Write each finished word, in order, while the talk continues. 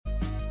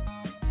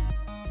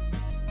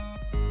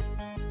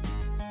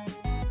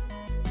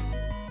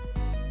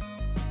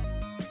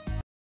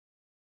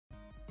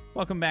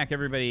Welcome back,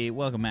 everybody.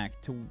 Welcome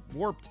back to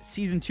Warped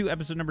Season 2,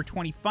 Episode number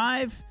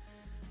 25.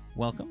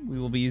 Welcome. We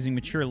will be using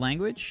mature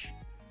language.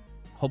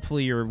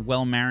 Hopefully you're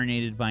well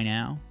marinated by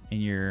now in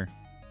your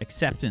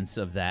acceptance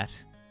of that.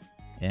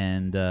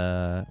 And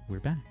we're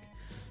back.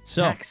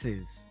 So,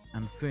 taxes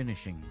and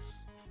furnishings.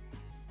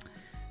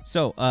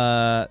 So,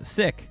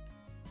 Thick,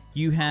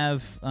 you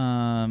have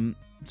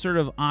sort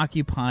of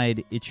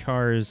occupied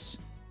Ichar's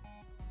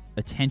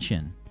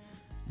attention,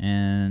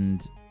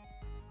 and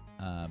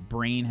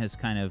Brain has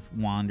kind of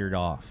wandered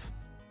off.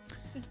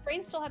 Does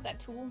Brain still have that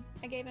tool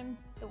I gave him?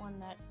 The one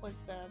that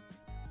was the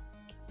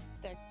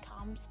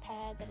comms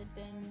pad that had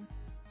been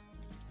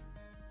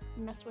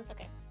messed with?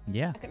 Okay.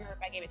 Yeah. I couldn't remember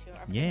if I gave it to him.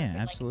 Or if Yeah, if,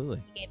 absolutely.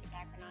 Like, he gave it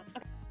back or not.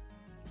 Okay.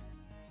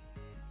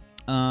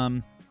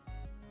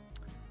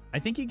 I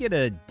think you get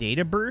a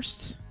data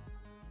burst.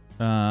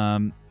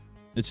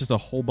 It's just a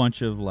whole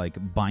bunch of like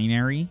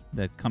binary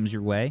that comes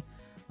your way,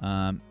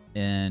 and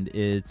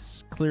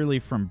it's clearly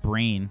from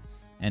Brain,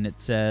 and it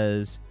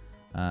says,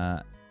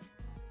 "I've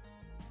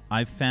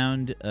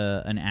found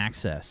an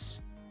access,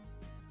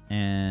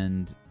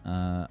 and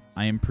I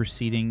am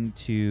proceeding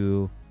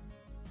to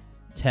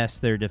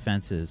test their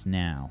defenses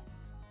now."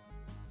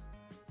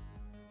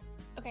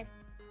 Okay.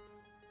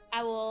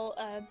 I will.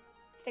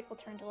 Thick will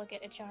turn to look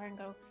at Ichar and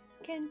go,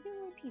 "Can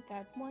you repeat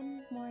that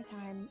one more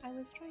time? I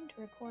was trying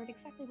to record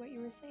exactly what you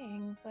were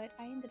saying, but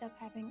I ended up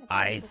having a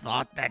I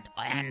thought that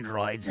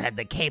androids had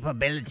the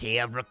capability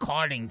of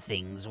recording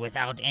things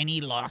without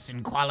any loss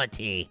in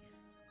quality.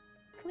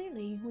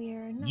 Clearly, we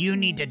are not. You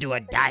need to in do a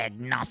the-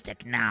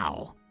 diagnostic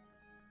now.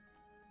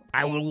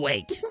 I will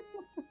wait.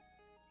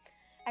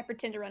 I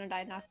pretend to run a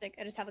diagnostic.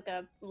 I just have like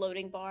a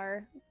loading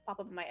bar pop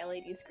up on my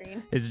LED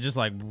screen. Is it just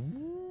like?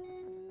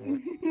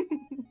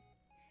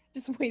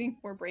 Just waiting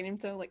for Brain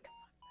to like,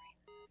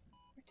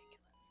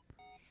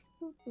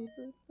 come on, Brain,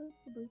 this is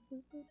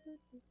ridiculous.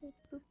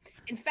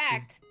 In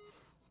fact,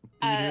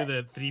 Do you do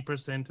the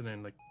 3% and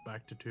then like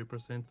back to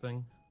 2%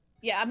 thing?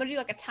 yeah, I'm gonna do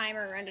like a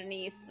timer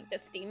underneath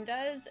that Steam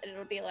does, and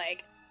it'll be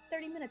like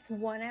 30 minutes,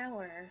 1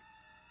 hour,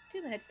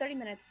 2 minutes, 30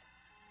 minutes,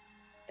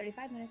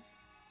 35 minutes,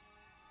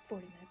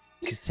 40 minutes.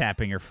 She's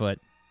tapping her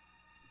foot.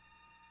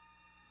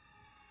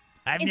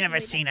 I've never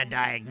Instantly seen a back on.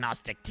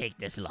 diagnostic take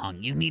this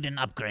long. You need an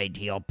upgrade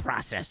to your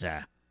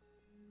processor.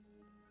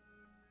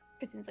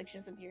 Pretends like she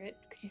doesn't hear it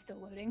because she's still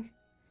loading.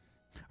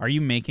 Are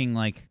you making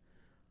like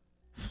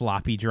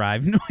floppy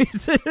drive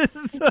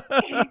noises? Start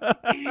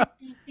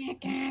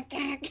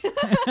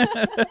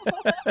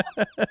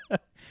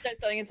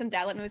throwing in some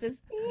Dalit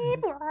noises.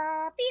 Beep,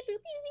 wah, beep,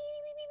 boop, beep,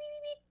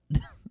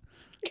 beep,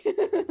 beep,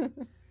 beep,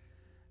 beep.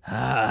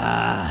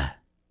 Ah.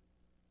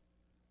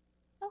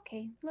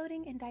 Okay,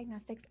 loading and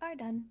diagnostics are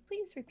done.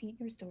 Please repeat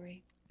your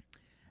story.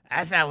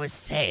 As I was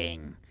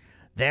saying,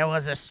 there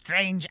was a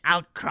strange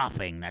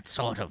outcropping that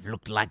sort of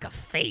looked like a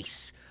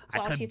face.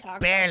 While I she could talks,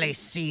 barely she's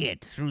see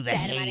it through the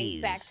Dynamiting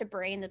haze. back to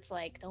Brain that's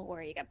like, don't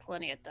worry, you got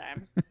plenty of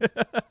time.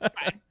 It's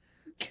fine.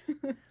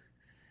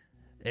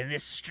 In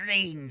this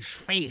strange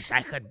face,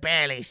 I could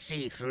barely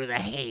see through the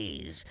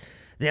haze.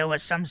 There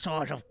was some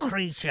sort of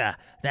creature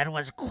that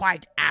was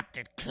quite apt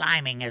at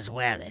climbing as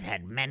well. It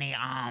had many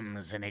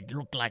arms, and it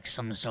looked like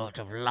some sort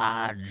of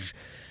large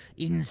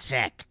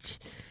insect.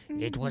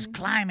 It was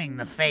climbing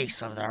the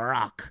face of the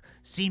rock,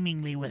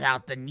 seemingly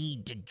without the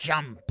need to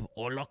jump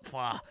or look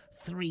for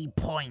 3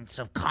 points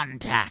of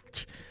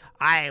contact.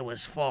 I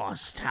was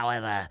forced,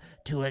 however,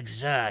 to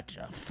exert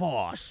a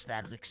force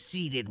that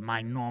exceeded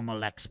my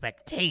normal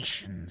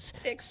expectations.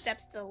 Thick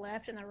steps to the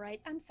left and the right.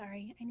 I'm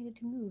sorry, I needed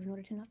to move in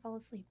order to not fall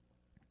asleep.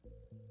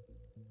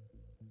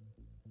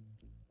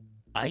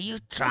 Are you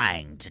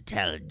trying to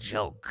tell a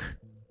joke?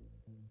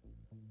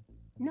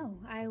 No,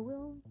 I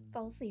will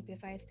fall asleep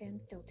if I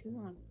stand still too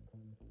long.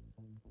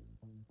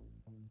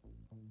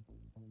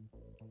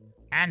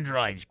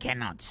 Androids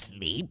cannot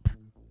sleep.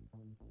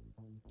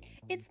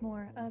 It's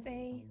more of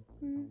a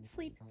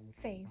sleep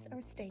phase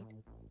or state.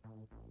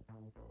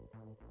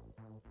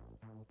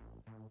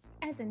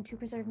 As in to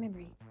preserve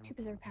memory, to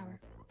preserve power.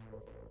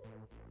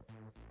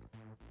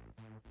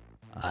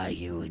 Are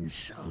you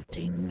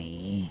insulting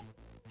me?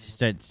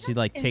 She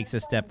like In takes the a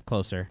step slightest.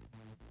 closer.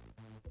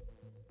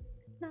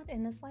 Not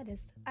in the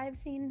slightest. I've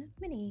seen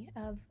many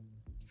of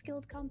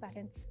skilled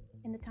combatants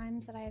in the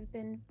times that I have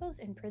been both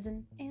in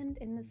prison and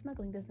in the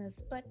smuggling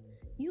business, but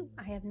you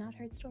I have not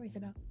heard stories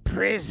about.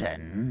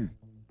 Prison?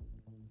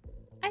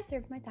 I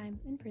served my time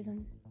in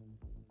prison.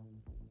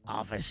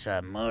 Officer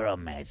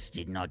Muromets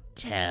did not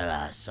tell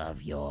us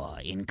of your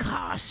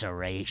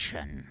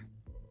incarceration.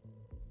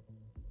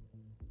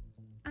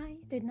 I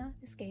did not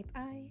escape.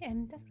 I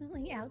am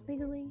definitely out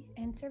legally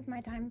and served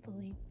my time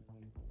fully.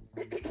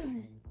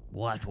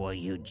 What were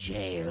you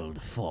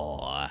jailed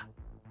for?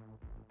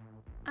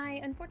 I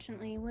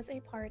unfortunately was a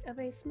part of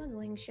a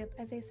smuggling ship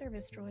as a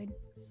service droid.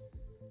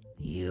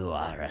 You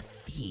are a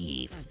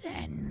thief,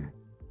 then.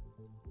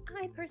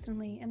 I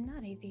personally am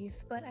not a thief,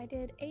 but I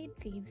did aid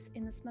thieves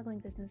in the smuggling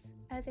business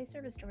as a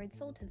service droid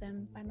sold to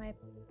them by my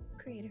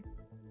creator.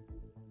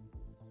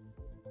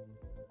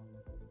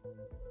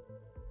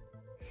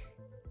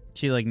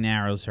 She like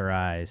narrows her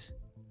eyes.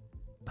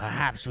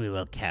 Perhaps we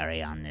will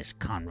carry on this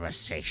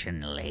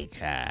conversation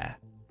later.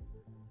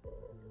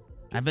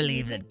 I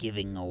believe that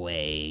giving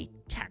away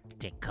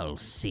tactical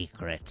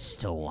secrets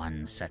to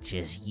one such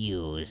as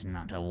you is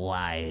not a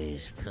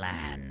wise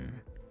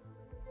plan.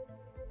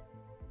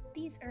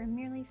 These are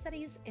merely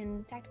studies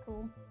in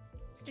tactical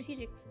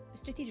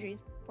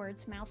strategies,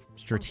 words, mouth.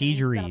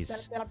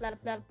 Strategeries. Blah, blah,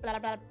 blah, blah, blah,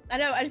 blah. I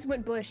know, I just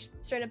went bush.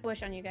 Straight up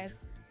bush on you guys.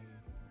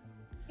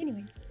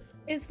 Anyways,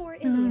 is for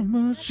Ilya.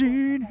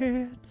 Machine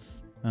head.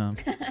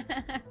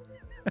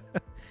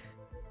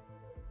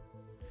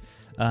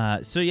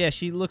 So yeah,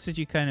 she looks at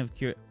you kind of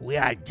We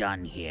are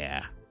done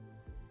here.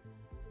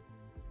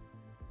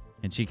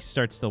 and she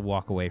starts to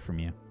walk away from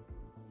you.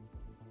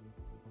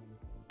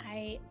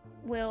 I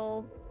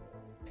will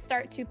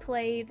start to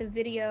play the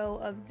video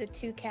of the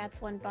 2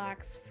 cats, 1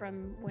 box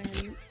from when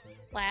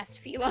last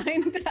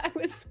feline that I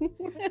was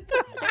with.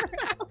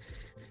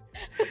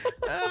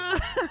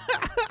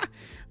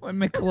 When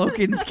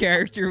McCloakin's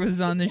character was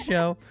on the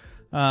show.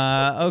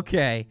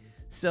 Okay.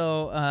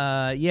 So,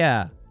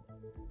 yeah.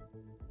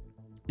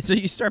 So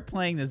you start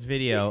playing this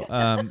video.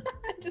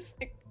 Just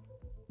like,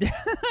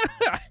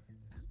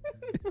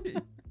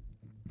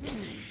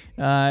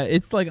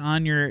 It's like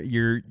on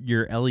your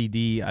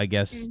LED, I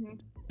guess, mhm.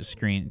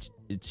 screen.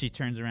 She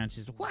turns around.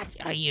 She's, What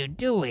are you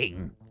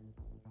doing?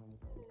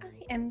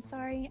 I am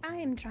sorry. I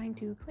am trying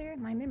to clear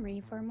my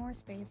memory for more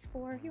space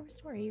for your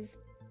stories.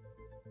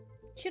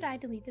 Should I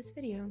delete this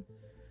video?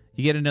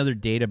 you get another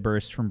data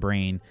burst from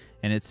Brain,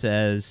 and it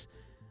says,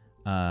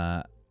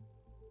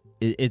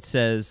 it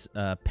says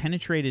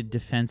penetrated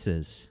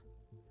defenses,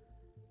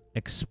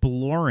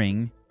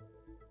 exploring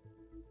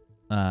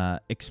their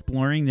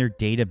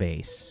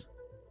database.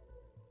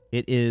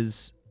 It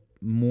is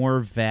more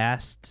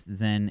vast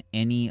than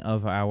any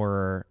of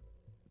our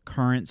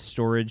current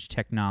storage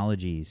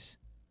technologies.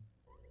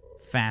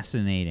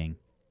 Fascinating.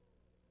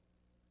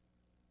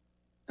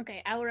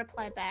 Okay, I will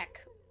reply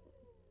back.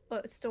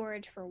 But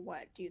storage for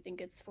what? Do you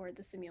think it's for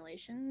the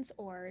simulations,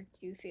 or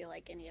do you feel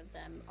like any of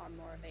them are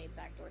more of a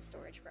backdoor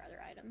storage for other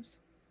items?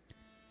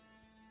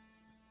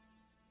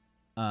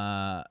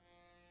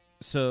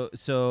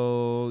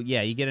 So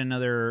yeah, you get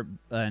another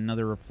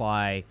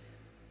reply.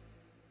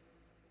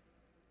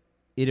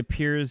 It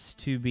appears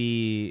to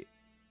be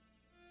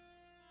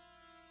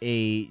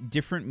a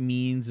different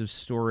means of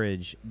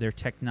storage. Their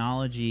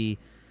technology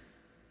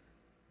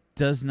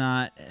does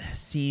not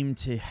seem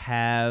to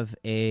have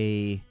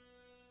a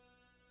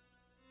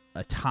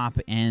top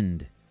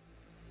end.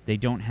 They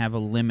don't have a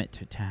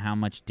limit to how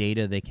much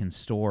data they can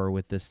store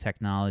with this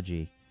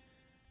technology.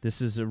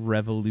 This is a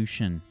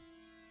revolution.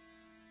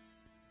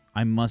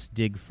 I must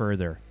dig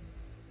further.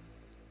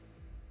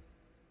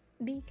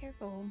 Be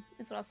careful,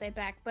 is what I'll say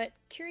back. But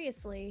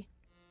curiously,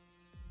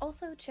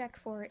 also check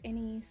for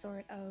any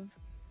sort of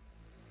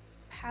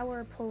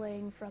power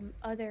pulling from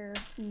other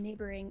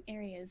neighboring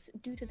areas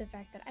due to the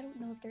fact that I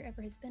don't know if there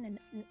ever has been an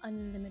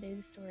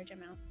unlimited storage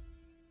amount.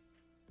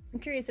 I'm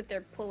curious if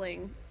they're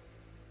pulling,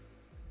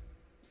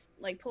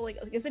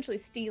 essentially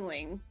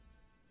stealing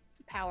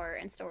power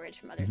and storage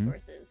from other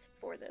sources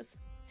for this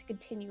to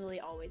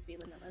continually always be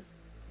limitless.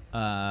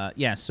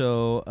 Yeah,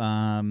 so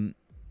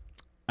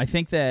I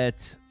think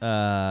that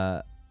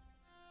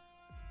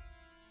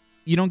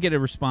you don't get a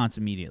response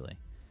immediately.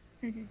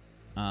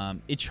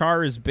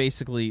 Ichar is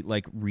basically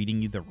like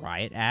reading you the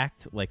riot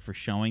act, like for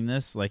showing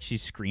this. Like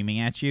she's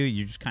screaming at you.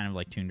 You just kind of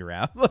like tuned her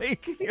out.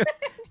 Like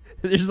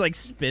there's like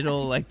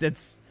spittle like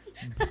that's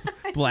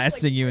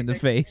blasting you in the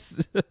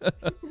face.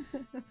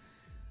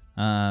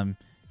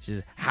 She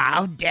says,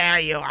 How dare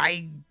you?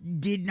 I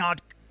did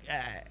not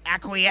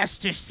acquiesce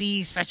to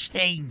see such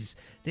things.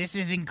 This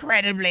is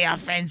incredibly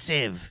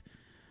offensive.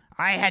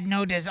 I had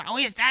no desire.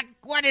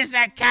 What is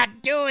that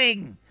cat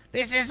doing?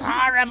 This is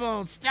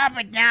horrible. Stop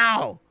it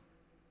now.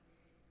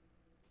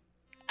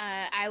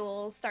 I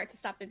will start to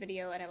stop the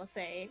video and I will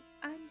say,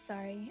 I'm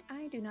sorry,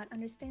 I do not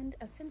understand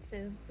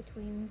offensive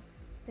between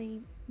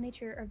the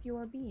nature of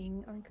your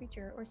being or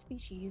creature or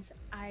species.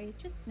 I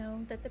just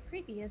know that the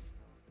previous...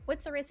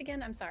 What's the race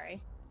again? I'm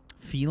sorry.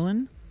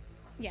 Feeling?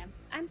 Yeah,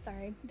 I'm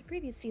sorry. The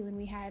previous feeling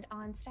we had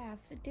on staff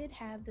did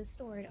have this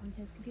stored on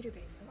his computer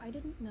base, so I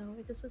didn't know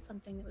if this was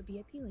something that would be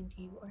appealing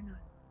to you or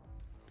not.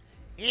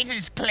 It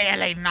is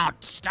clearly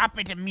not. Stop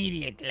it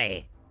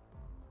immediately.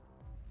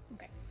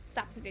 Okay,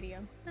 stops the video.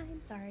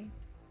 I'm sorry.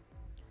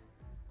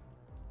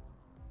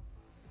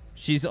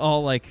 She's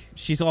all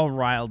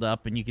riled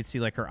up, and you can see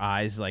like her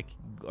eyes like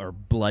are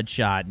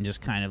bloodshot and just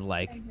kind of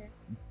like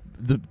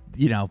the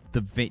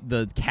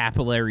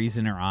capillaries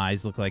in her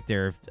eyes look like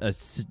they're a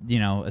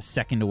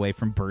second away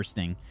from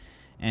bursting,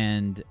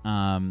 and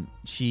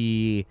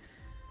she.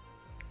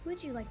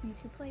 Would you like me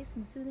to play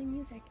some soothing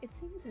music? It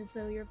seems as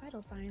though your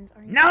vital signs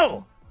are...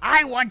 No!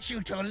 I want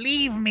you to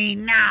leave me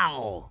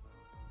now!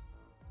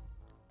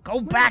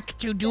 Go back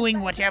to doing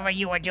whatever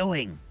you are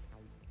doing.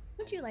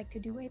 Would you like to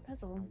do a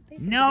puzzle?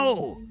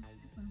 No!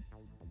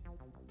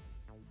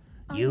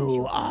 Oh, You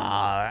sure.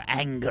 are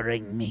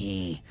angering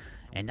me.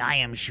 and I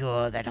am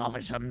sure that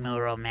Officer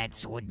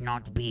Muromets would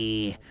not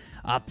be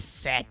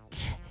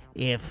upset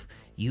if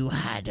you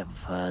had a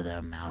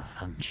further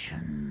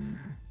malfunction.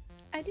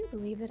 I do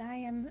believe that I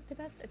am the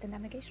best at the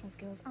navigational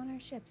skills on our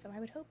ship, so I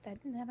would hope that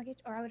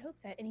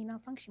any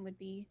malfunction would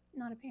be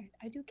not apparent.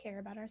 I do care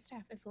about our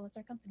staff as well as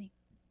our company.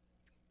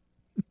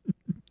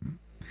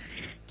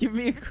 Give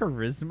me a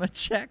charisma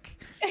check.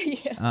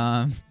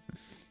 Yeah.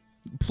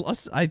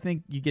 Plus, I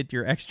think you get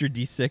your extra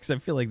d6. I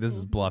feel like this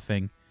is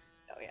bluffing.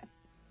 Oh yeah.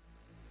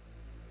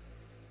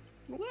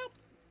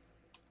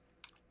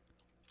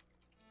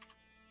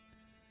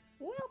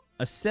 Well.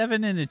 A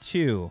 7 and a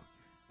 2.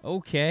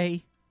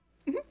 Okay.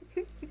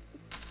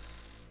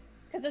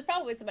 Because there's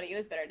probably somebody who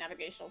has better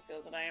navigational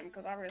skills than I am.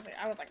 Because obviously,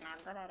 I was like,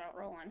 not out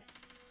rolling.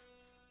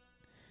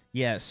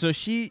 Yeah. So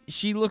she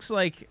looks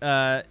like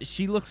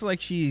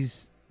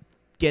she's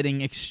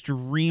getting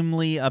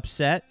extremely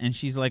upset, and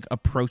she's like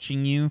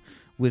approaching you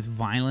with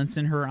violence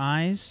in her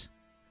eyes.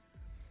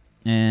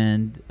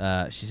 And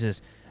she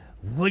says,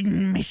 Wouldn't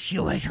miss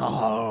you at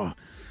all.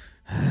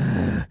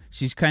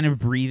 she's kind of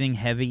breathing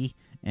heavy,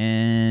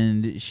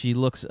 and she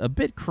looks a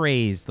bit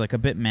crazed, like a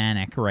bit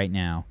manic right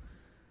now.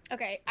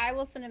 Okay, I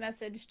will send a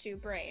message to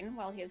Brain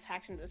while he is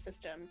hacked into the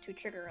system to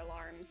trigger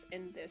alarms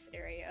in this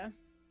area.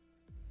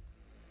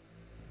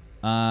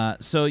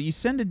 So you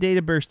send a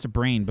data burst to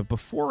Brain, but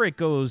before it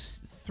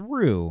goes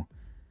through,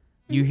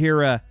 you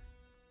hear a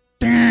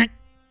dun,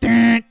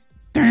 dun,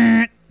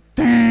 dun,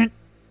 dun,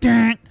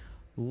 dun.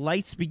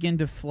 Lights begin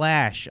to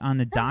flash on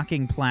the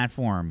docking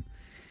platform,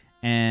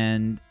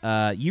 and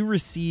you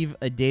receive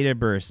a data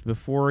burst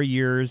before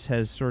yours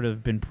has sort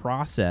of been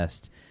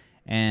processed,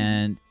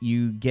 and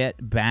you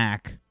get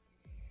back.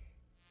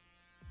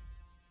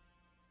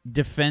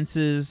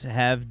 Defenses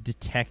have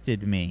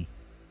detected me.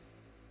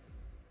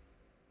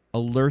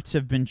 Alerts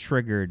have been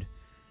triggered.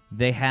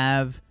 They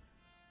have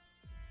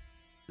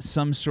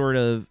some sort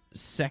of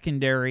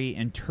secondary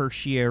and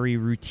tertiary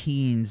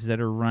routines that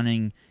are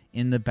running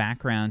in the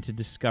background to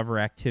discover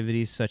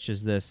activities such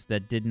as this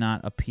that did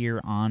not appear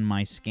on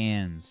my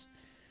scans.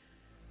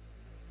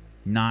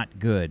 Not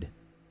good.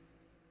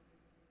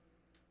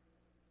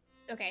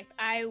 Okay,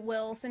 I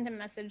will send him a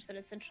message that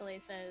essentially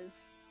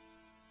says,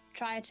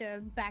 try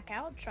to back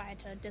out, try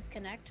to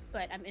disconnect,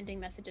 but I'm ending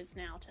messages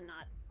now to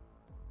not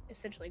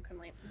essentially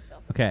incriminate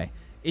myself. Okay.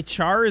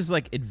 Ichar is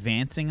like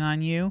advancing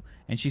on you,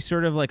 and she's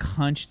sort of like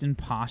hunched in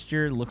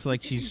posture. It looks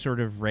like she's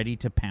sort of ready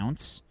to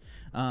pounce.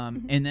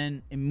 And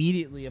then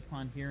immediately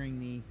upon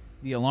hearing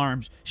the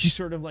alarms, she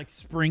sort of like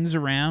springs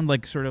around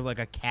like sort of like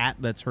a cat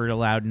that's heard a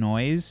loud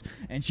noise,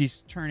 and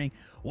she's turning.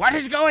 What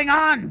is going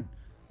on?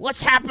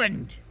 What's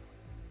happened?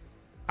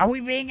 Are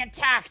we being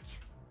attacked?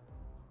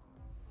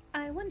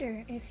 I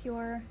wonder if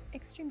your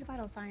extreme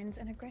vital signs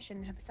and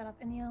aggression have set up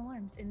any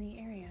alarms in the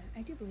area.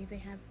 I do believe they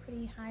have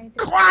pretty high...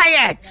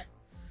 Quiet!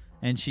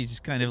 And she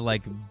just kind of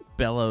like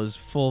bellows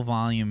full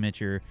volume at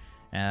your,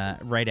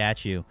 right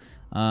at you.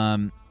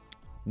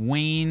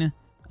 Wayne,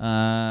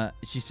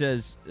 she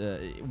says,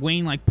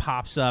 Wayne like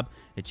pops up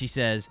and she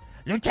says,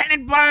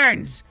 Lieutenant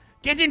Burns,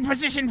 get in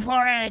position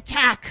for an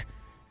attack.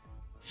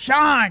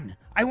 Sean,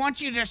 I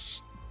want you to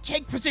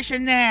take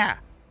position there.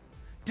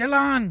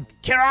 Delon,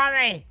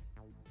 Kirari,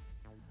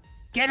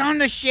 get on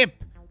the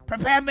ship.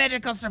 Prepare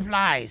medical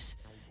supplies.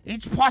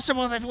 It's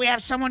possible that we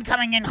have someone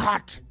coming in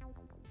hot.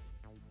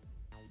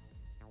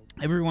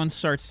 everyone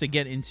starts to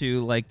get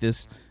into like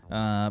this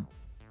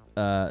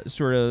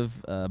sort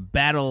of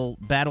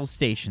battle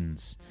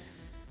stations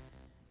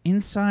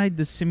inside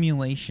the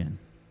simulation.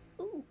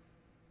 Ooh.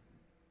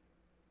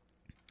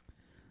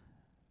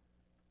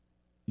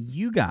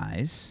 You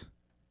guys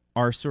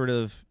are sort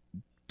of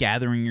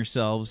gathering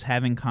yourselves,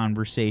 having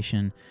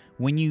conversation,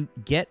 when you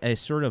get a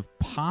sort of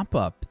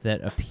pop-up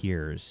that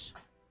appears.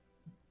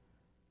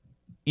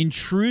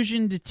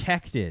 Intrusion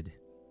detected.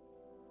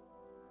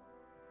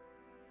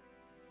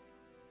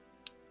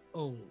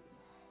 Oh.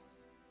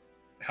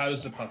 How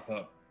does it pop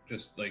up?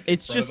 Just like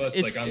It's in front just of us,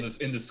 it's like on this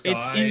in the It's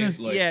sky. in this,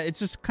 like, yeah, it's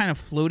just kind of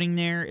floating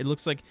there. It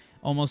looks like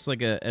almost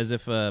like as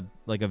if a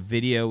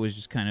video was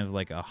just kind of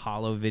like a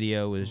hollow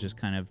video was just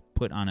kind of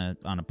put on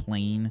a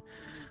plane.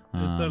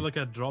 Is there like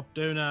a drop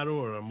down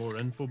arrow or a more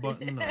info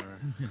button?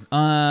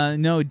 Or...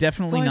 No,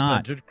 definitely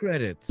not. 500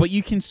 credits. But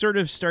you can sort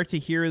of start to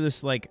hear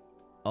this like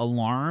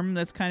alarm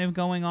that's kind of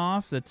going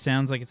off that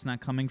sounds like it's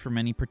not coming from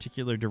any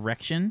particular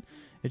direction.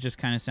 It just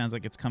kind of sounds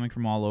like it's coming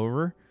from all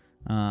over.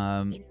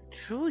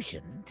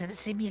 Intrusion to the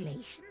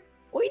simulation?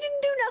 We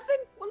didn't do nothing.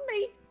 Wasn't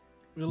me.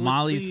 Well, let's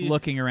Molly's see.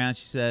 looking around.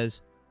 She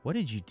says, "What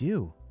did you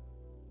do?"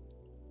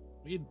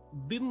 We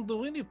didn't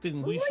do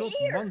anything. We Right shot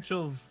here. a bunch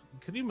of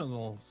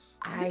criminals.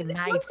 I Did the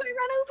might, smoke guy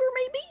run over,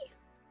 maybe?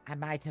 I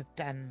might have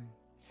done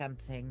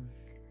something.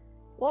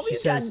 What She have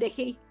you done, says-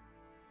 Dickie?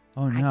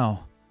 Oh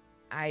no.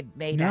 I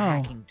made No. a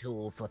hacking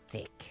tool for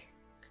Thick.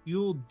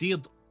 You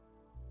did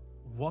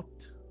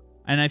what?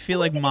 And I feel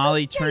What like did you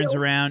Molly do? turns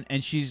around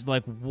and she's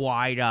like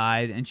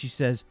wide-eyed and she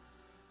says,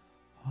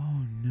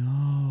 "Oh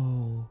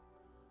no."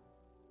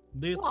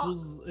 That What?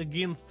 was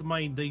against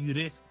my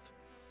direct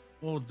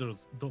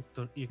orders,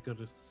 Dr.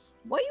 Icarus.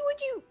 Why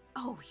would you?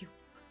 Oh, you.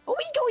 Are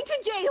we going to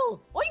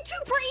jail? I'm too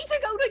pretty to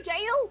go to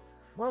jail.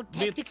 Well,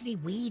 technically,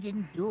 we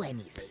didn't do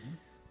anything.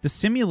 The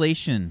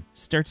simulation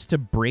starts to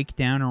break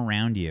down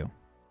around you.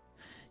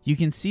 You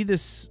can see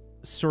this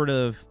sort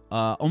of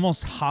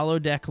almost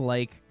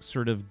holodeck-like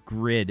sort of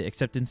grid,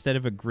 except instead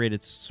of a grid,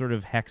 it's sort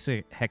of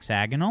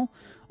hexagonal,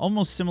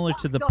 almost similar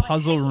to the God, I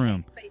puzzle hate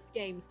room. Space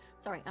games.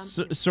 Sorry.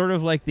 Sort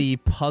of like the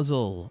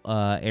puzzle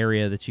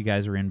area that you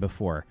guys were in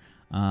before.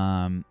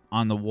 On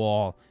the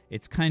wall,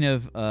 it's kind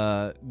of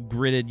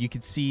gridded. You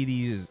could see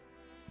these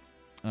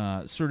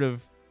sort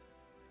of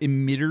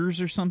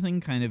emitters or something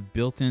kind of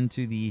built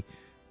into the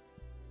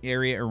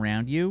area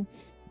around you.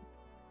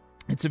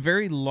 It's a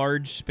very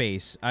large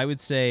space. I would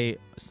say,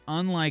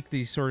 unlike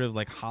the sort of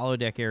like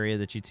holodeck area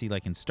that you'd see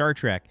like in Star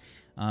Trek,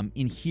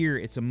 in here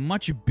it's a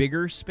much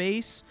bigger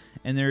space,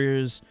 and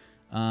there's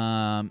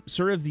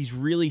sort of these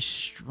really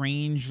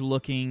strange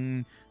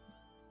looking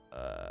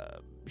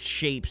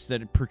shapes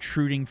that are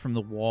protruding from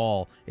the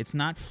wall. It's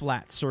not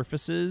flat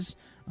surfaces.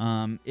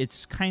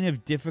 It's kind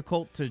of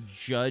difficult to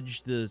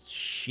judge the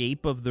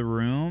shape of the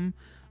room.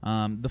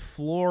 The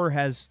floor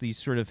has these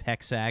sort of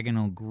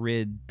hexagonal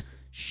grid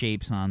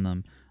shapes on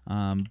them,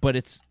 but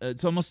it's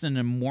almost an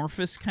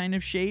amorphous kind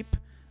of shape.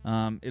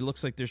 It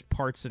looks like there's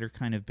parts that are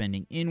kind of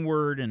bending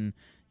inward, and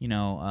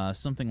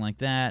something like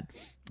that.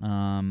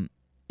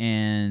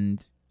 And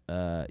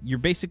you're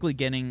basically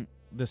getting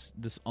this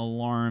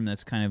alarm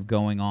that's kind of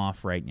going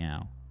off right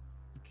now.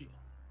 Okay,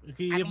 I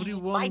mean, it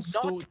everyone might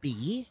stow. not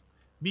be.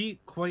 Be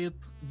quiet,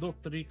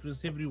 Dr.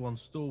 Icarus. Everyone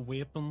stow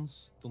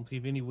weapons. Don't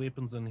have any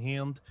weapons in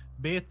hand.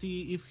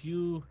 Betty, if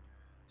you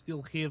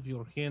still have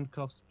your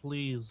handcuffs,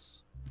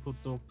 please put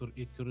Dr.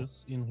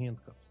 Icarus in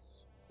handcuffs.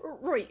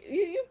 Right,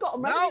 you've got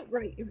him. No.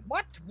 Right.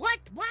 What? Why?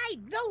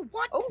 No,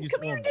 what? Oh, He's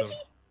come here, on Dickie. there.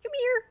 Come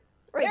here.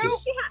 Right, No. give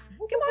us your hat.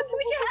 Come on, give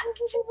us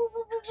your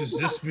hat. Does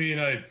this mean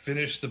I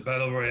finished the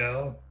battle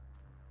royale?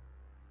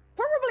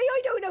 Probably,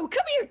 I don't know.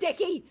 Come here,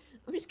 Dickie.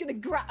 I'm just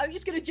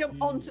gonna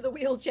jump onto the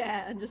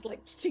wheelchair and just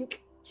like chink,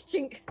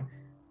 chink.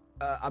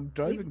 I'm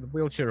driving the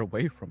wheelchair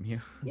away from you.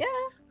 Yeah.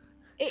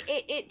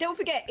 It. Don't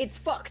forget, it's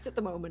fucked at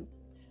the moment.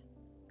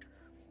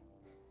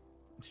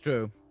 It's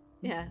true.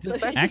 Yeah. Does So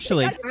Betty-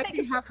 Actually- I just take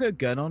Betty have her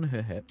gun on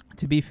her hip?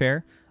 To be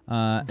fair,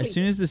 as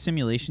soon as the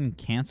simulation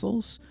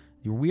cancels,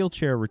 your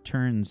wheelchair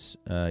returns,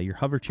 your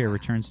hover chair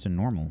returns to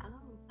normal.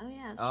 Oh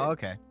yeah. That's true. Oh,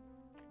 okay.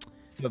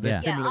 So the Yeah. Yeah,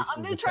 simulation I'm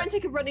is gonna try and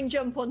take a running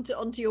jump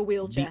onto your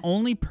wheelchair. The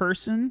only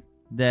person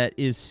that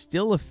is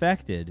still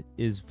affected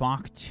is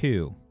Vok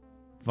 2.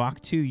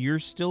 Vok 2, you're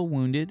still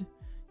wounded.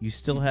 You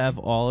still have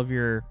all of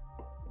your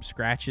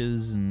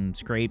scratches and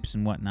scrapes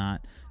and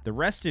whatnot. The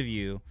rest of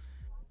you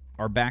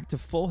are back to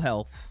full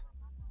health.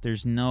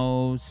 There's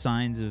no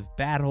signs of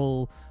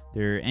battle,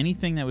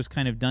 anything that was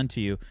kind of done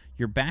to you.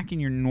 You're back in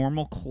your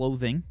normal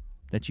clothing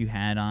that you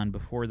had on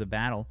before the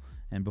battle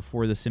and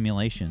before the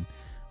simulation.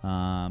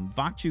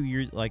 Vok 2,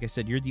 you're, like I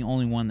said, you're the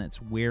only one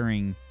that's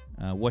wearing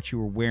what you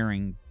were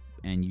wearing,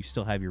 and you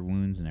still have your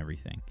wounds and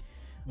everything.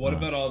 What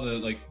about all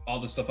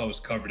the stuff I was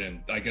covered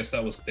in? I guess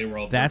they were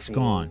all. That's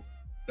virtual- gone.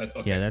 That's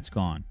okay. Yeah, that's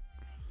gone.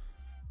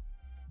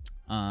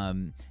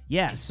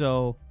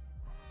 So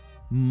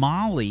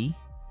Molly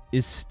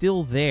is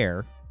still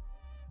there,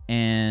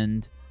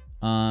 and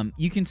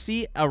you can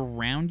see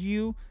around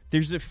you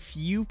there's a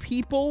few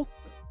people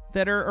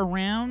that are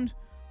around,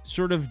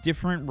 sort of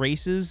different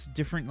races,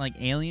 different like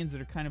aliens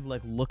that are kind of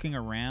like looking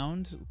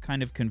around,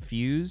 kind of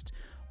confused.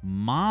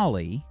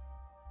 Molly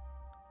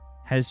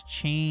has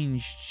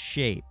changed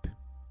shape.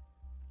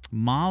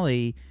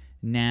 Molly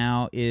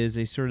now is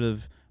a sort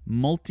of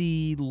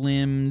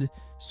multi-limbed,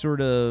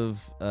 sort of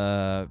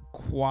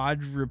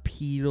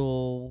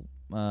quadrupedal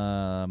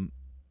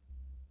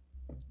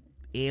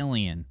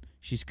alien.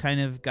 She's kind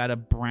of got a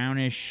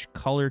brownish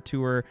color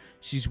to her.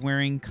 She's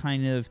wearing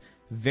kind of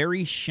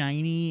very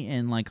shiny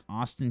and like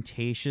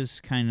ostentatious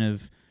kind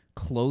of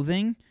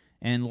clothing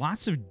and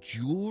lots of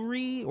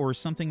jewelry, or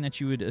something that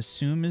you would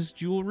assume is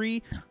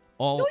jewelry.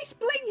 Nice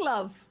bling,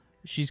 love.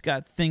 She's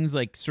got things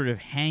like sort of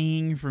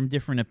hanging from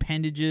different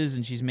appendages,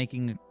 and she's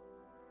making a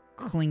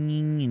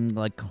clinging and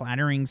like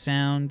clattering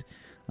sound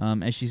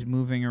as she's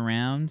moving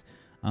around.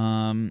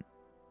 And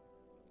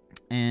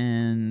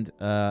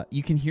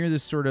you can hear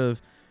this sort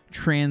of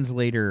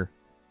translator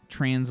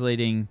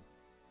translating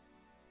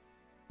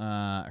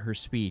her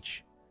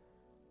speech.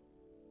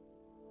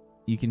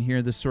 You can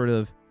hear this sort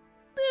of,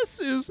 "This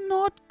is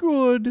not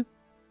good.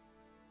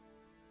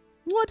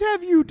 What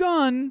have you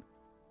done?"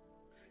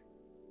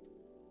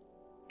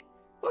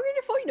 What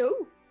if I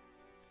know?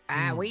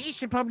 We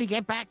should probably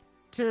get back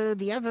to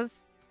the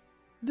others.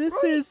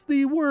 This is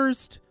the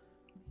worst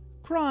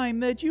crime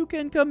that you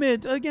can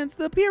commit against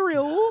the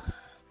Imperial.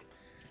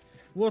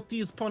 What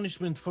is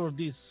punishment for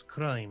this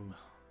crime?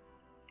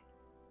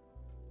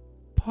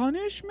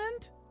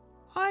 Punishment?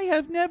 I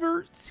have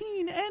never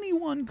seen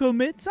anyone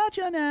commit such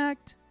an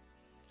act.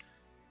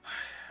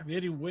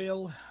 Very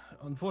well.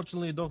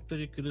 Unfortunately, Dr.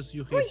 Icarus,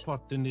 you have Wait.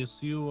 part in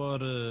this. You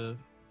are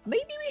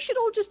Maybe we should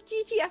all just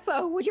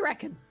GTFO. What do you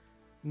reckon?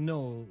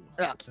 No.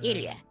 Look,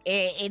 Ilya,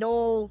 in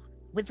all,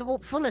 with the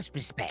fullest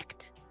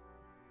respect,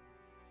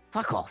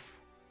 fuck off.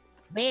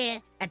 We're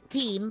a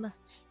team,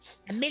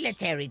 a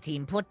military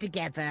team put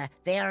together.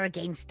 They are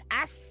against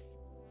us?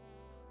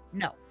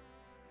 No.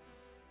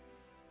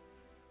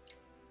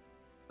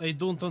 I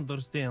don't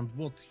understand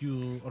what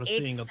you are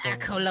saying It's at a all.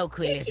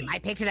 colloquialism. I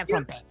picked it up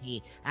from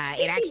Betty.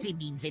 It actually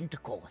means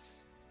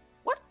intercourse.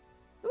 What?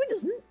 No, it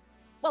doesn't.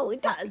 Well,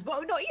 it does,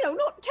 but not,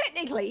 not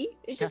technically.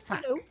 It's The just,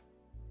 fuck?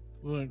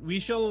 Well, we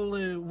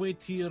shall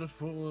wait here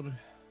for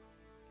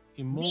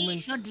a moment. We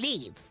should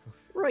leave.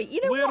 right.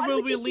 You know Where what?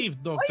 will we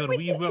leave, Doctor? with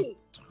We were Dickie.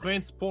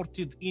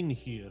 transported in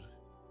here.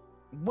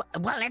 Well,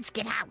 let's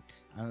get out.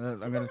 I'm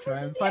gonna try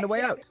and find a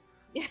way out.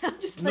 Yeah,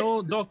 I'm just like,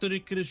 No, Dr.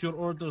 Icarus, your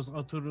orders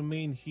are to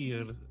remain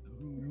here.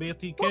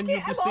 Betty, can you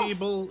get him off.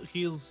 disable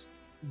his...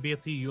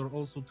 Betty, you're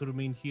also to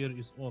remain here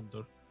is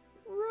order.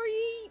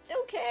 right,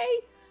 okay.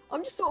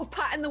 I'm just sort of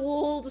patting the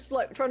wall, just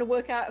like trying to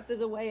work out if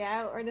there's a way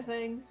out or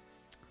anything.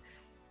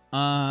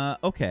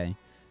 Okay.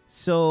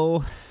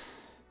 So,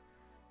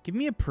 give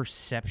me a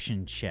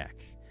perception check.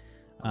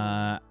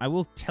 I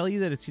will tell you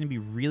that it's going to be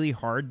really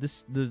hard.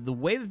 The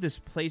way that this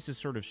place is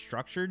sort of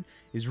structured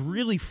is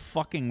really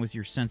fucking with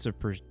your sense of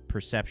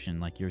perception,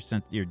 like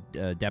your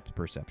depth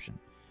perception.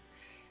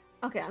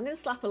 Okay, I'm gonna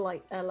slap a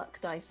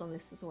luck dice on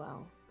this as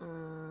well.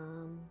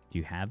 Do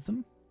you have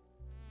them?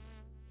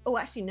 Oh,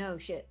 actually, no,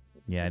 shit.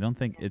 Yeah, I don't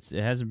think it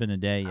hasn't been a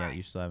day yet. Alright.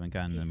 You still haven't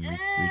gotten them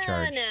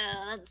recharged.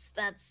 No,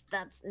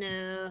 that's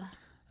no.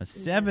 A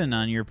 7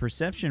 on your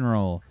perception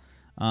roll.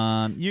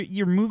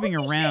 You're moving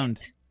Holy around.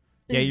 shit.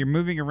 Yeah, you're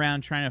moving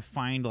around trying to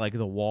find like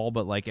the wall,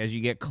 but like as you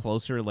get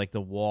closer, like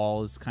the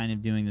wall is kind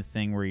of doing the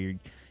thing where you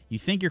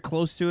think you're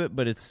close to it,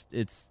 but it's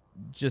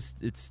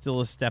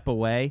still a step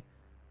away.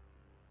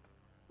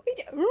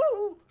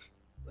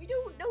 We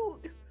don't know,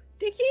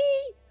 Dickie.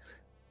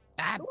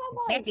 Come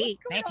on, Betty,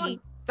 what's going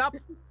Betty, stop.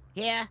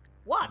 Here.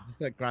 What?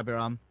 Just like grab your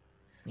arm.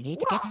 We need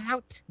to get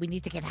out. We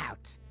need to get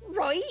out.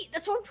 Right,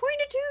 that's what I'm trying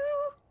to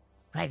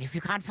do. Right, if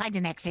you can't find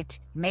an exit,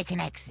 make an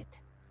exit.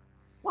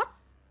 What?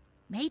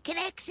 Make an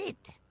exit.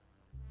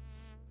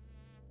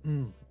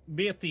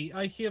 Betty,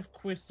 I have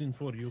question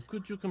for you.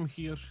 Could you come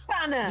here?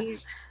 Banner.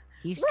 He's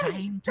Right,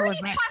 trying to there are any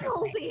arrest us.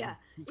 panels Betty. here.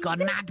 He's gone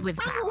mad with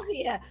power. Panels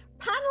here.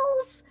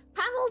 Panels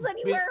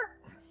anywhere.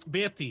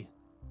 Betty,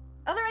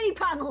 Are there any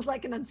panels I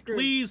can unscrew?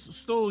 please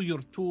stow your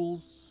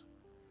tools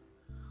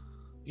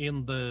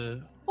in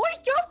the... I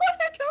don't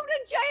want to go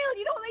to jail.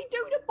 You know what they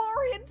do to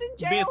Boreans in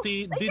jail?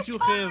 Betty, They did just you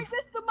can't have...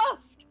 resist the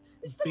musk.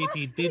 It's the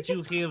Betty, musk. They did you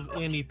just have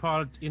can't- any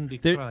part in the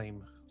There-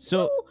 crime?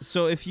 So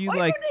if you I'm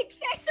like, an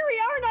accessory,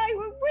 aren't I?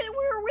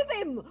 We're with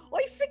him.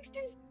 I fixed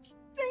his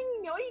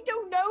thing. I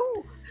don't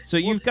know. so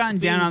you've What gotten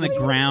down on the thing-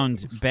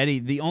 ground, Betty.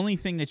 The only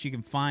thing that you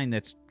can find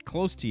that's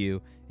close to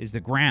you is the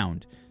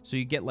ground. So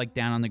you get like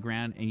down on the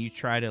ground and you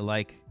try to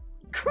like,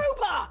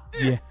 Crowbar.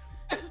 yeah.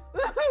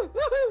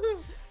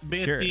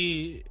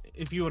 Betty,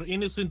 if you were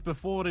innocent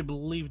before, I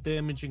believe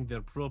damaging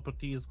their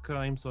property is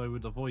crime, so I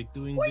would avoid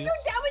doing We're this.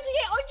 not damaging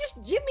it. I'm just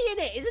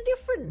jimmying it. It's a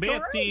difference. Betty,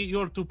 alright?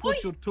 you're to put Oi,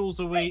 your tools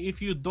away.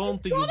 If you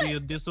don't, then you'll got be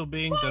it.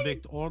 disobeying Fine.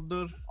 direct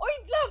order.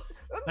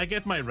 Look. I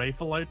get my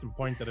rifle out and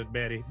point it at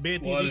Betty.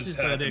 Betty, What this is is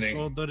direct happening?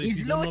 order. If He's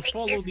you do not losing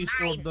follow his this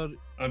mind. order,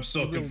 I'm so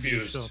you will be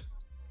confused. shot.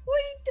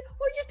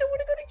 I just don't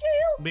want to go to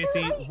jail.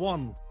 Betty, alright?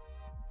 1,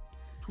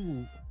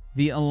 2.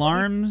 The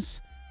alarms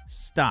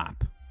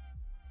stop.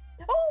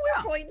 Oh,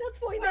 we're fine. That's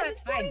fine. Oh, Then. that's It's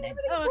fine fine. then.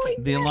 Everything's Oh, okay.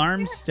 fine. The Yeah,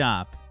 alarms yeah.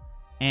 stop,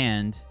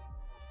 and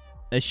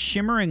a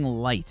shimmering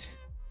light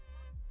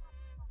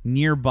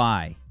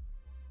nearby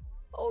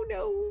Oh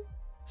no.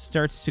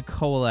 starts to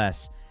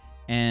coalesce,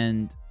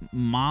 and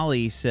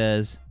Molly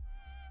says,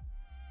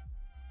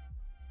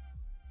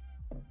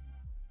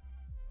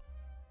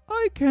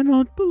 I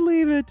cannot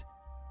believe it.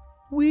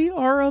 We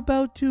are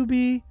about to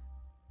be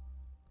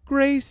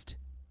graced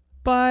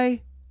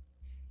by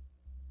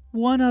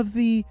one of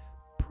the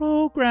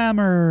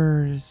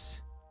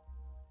programmers.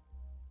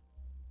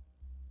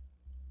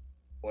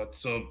 What's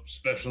so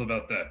special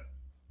about that?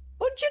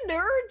 Bunch of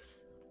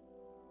nerds.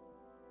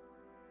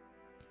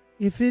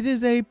 If it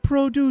is a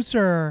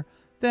producer,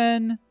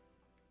 then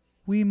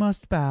we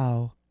must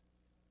bow.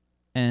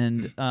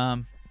 And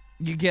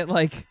you get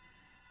like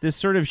this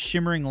sort of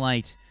shimmering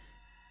light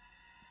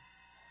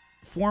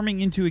forming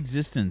into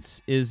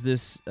existence is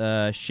this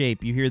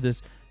shape. You hear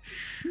this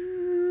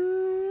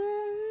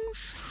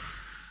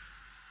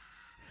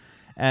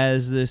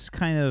as this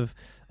kind of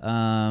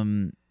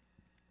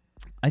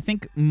I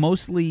think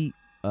mostly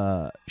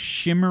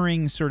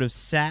shimmering sort of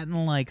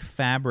satin-like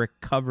fabric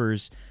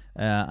covers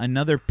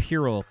another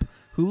Pyrrhop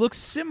who looks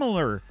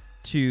similar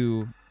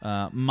to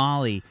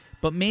Molly,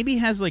 but maybe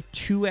has like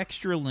 2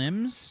 extra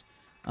limbs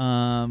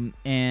and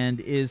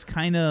is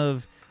kind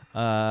of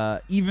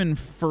even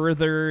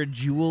further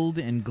jeweled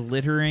and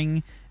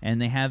glittering,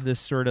 and they have this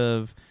sort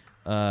of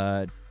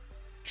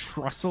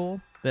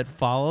trussel that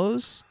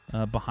follows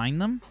behind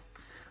them.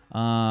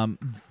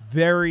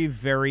 Very,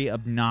 very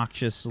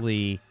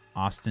obnoxiously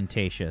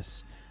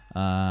ostentatious.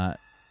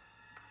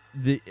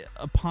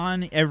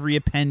 upon every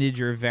appendage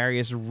are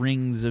various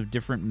rings of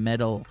different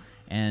metal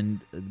and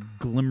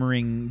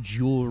glimmering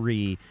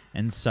jewelry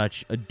and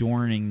such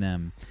adorning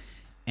them.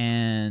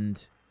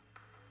 And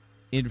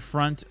in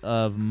front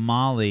of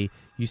Molly,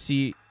 you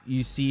see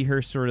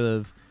her sort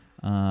of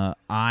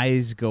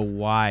eyes go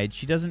wide.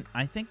 She doesn't.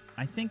 I think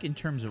in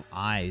terms of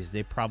eyes,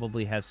 they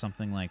probably have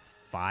something like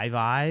 5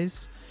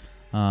 eyes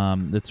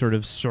that sort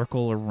of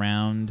circle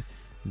around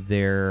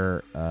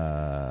their.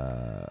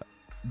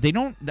 They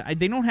don't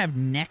have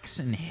necks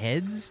and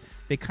heads.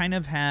 They kind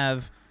of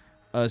have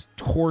a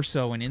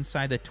torso, and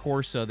inside the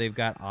torso, they've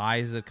got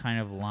eyes that kind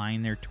of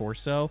line their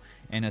torso,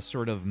 and a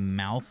sort of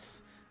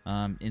mouth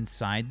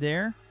inside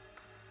there.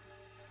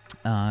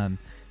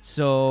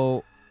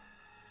 So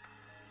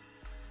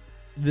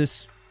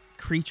this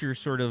creature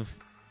sort of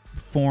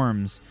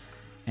forms,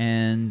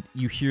 and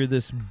you hear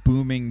this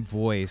booming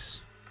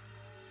voice.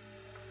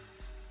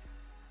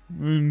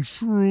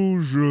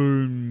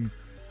 Intrusion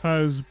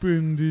has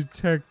been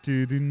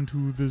detected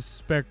into the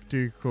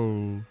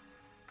spectacle.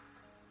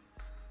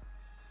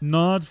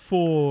 Not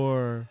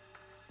for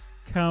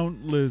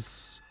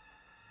countless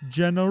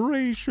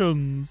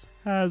generations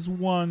has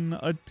one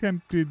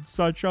attempted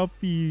such a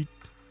feat.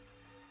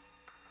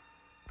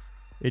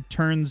 It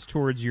turns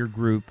towards your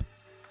group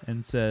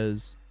and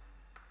says,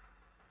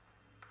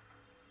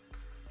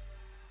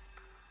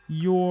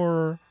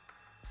 Your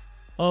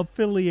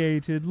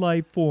affiliated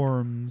life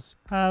forms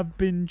have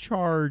been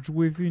charged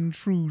with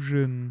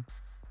intrusion.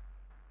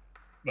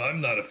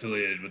 I'm not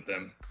affiliated with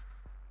them.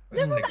 I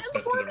Never just take met a him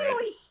step before to in the my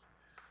right.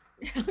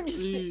 life. I'm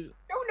just Uh,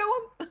 don't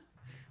know him.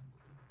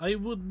 I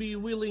would be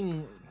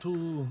willing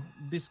to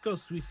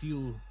discuss with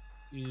you.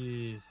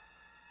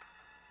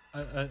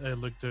 I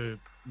look to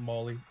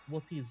Molly.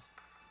 What is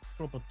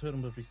proper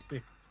term of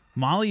respect?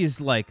 Molly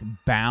is like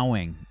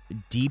bowing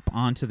deep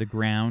onto the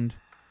ground,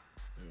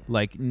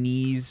 like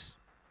knees.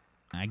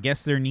 I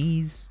guess their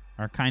knees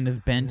are kind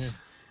of bent,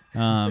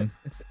 and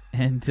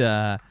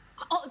I'll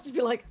just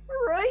be like,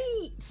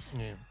 right.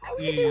 Yeah. How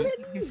are you doing?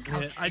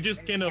 I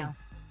just kind of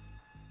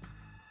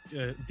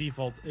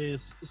default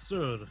is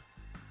sir.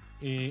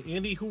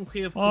 Any who have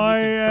committed I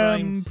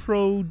am crimes.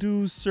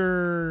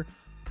 producer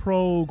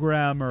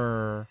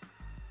programmer.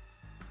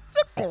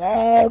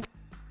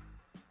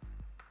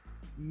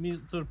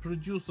 Mr.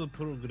 Producer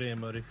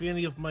Programmer, if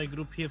any of my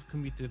group have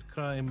committed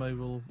crime, I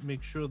will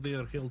make sure they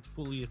are held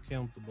fully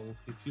accountable.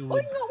 If you I'm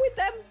would not with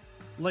them.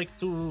 like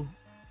to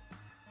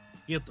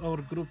get our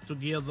group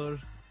together,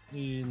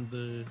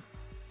 and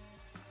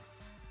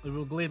I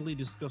will gladly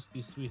discuss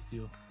this with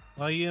you.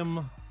 I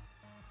am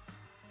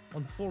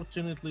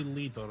unfortunately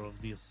leader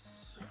of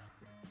these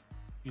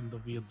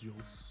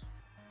individuals.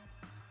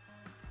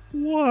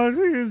 What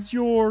is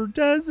your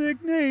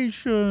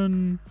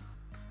designation?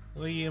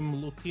 I am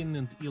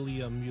Lieutenant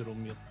Ilya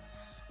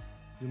Muromets.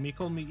 You may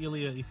call me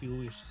Ilya if you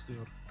wish, sir,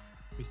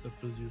 Mr.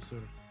 Producer.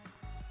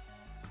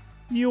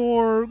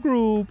 Your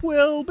group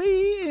will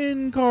be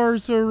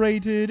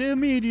incarcerated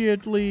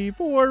immediately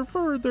for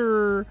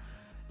further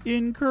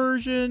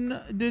incursion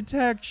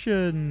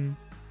detection.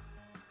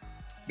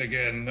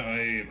 Again,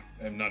 I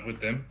am not with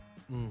them.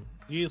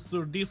 Yes,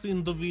 sir, this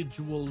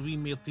individual we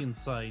met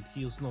inside,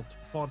 he is not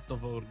part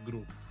of our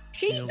group.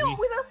 She's Yeah, not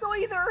with us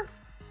either.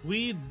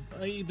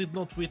 I did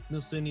not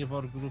witness any of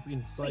our group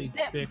inside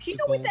Spectacle. She's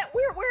not with them.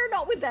 We're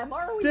not with them,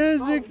 are we?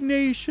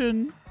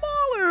 Designation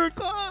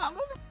Mallercom.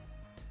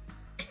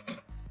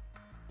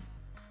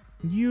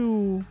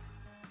 You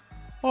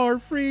are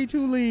free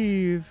to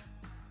leave.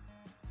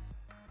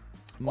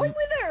 I'm with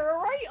her,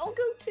 alright? I'll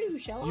go too,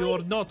 shall You I?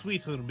 are not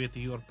with her, Betty.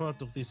 You are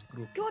part of this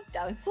group. God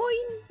damn it,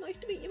 fine. Nice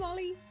to meet you,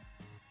 Molly.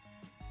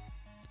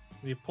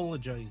 We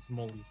apologize,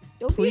 Molly.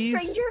 Don't be a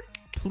Please. stranger.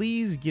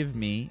 Please give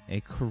me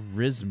a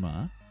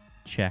charisma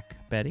check,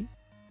 Betty.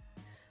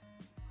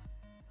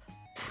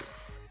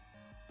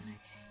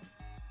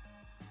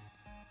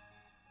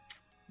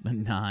 A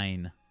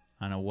 9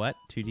 on a what?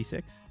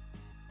 2d6?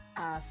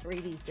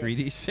 3D6.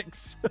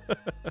 3d6.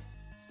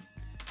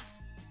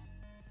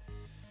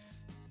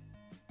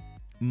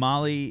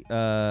 Molly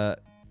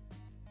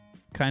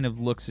kind of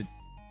looks at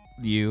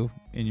you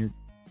in your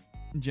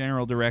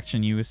general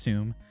direction, you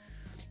assume,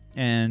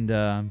 and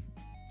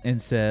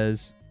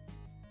says,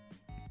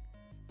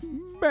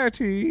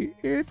 Betty,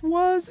 it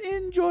was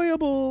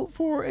enjoyable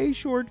for a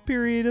short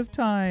period of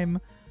time.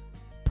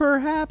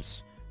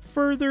 Perhaps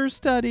further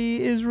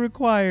study is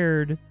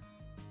required.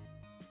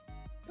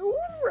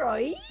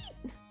 Alright.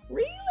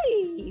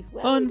 Really?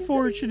 Well,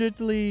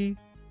 Unfortunately,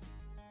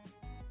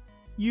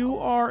 you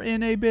are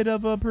in a bit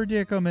of a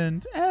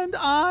predicament, and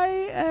I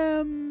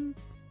am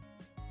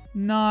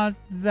not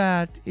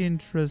that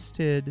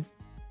interested.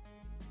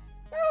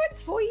 Oh,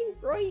 it's fine.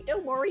 Right,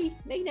 don't worry.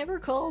 They never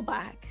call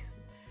back.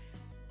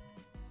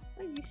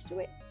 I'm used to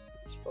it.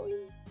 It's fine.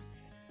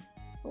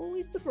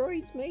 Always the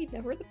bridesmaid,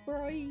 never the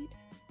bride.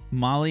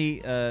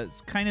 Molly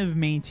is kind of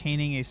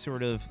maintaining a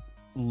sort of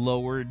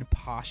lowered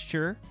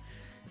posture,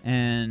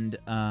 and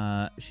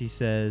she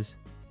says,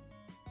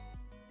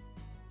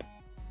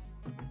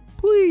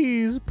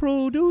 Please,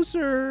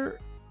 producer,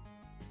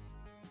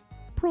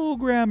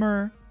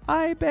 programmer,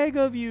 I beg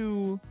of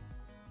you,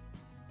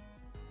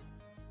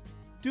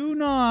 do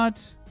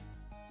not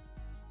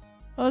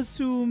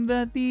assume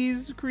that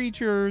these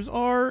creatures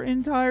are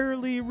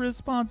entirely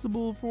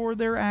responsible for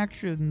their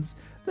actions.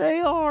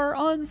 They are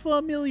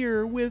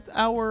unfamiliar with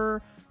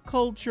our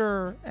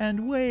culture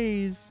and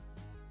ways.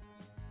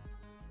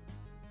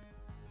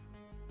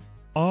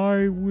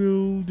 I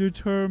will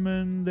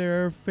determine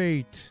their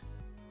fate.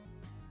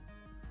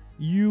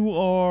 You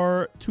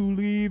are to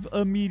leave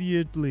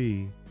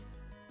immediately.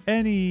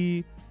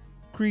 Any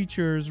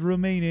creatures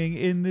remaining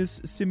in this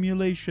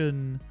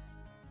simulation,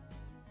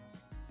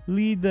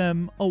 lead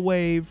them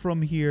away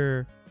from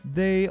here.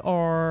 They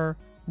are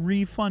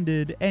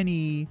refunded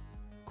any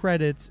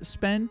credits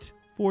spent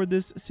for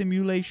this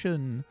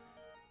simulation,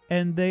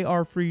 and they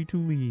are free to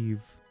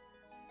leave.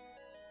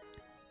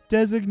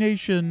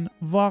 Designation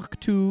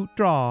Vaktu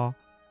Tra.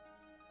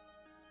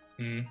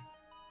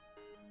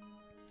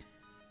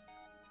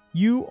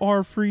 You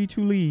are free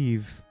to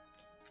leave.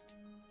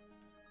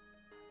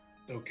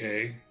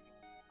 Okay.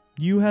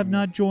 You have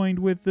not joined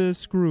with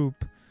this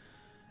group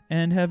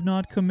and have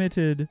not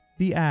committed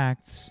the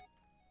acts.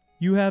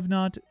 You have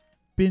not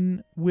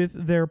been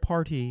with their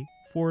party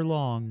for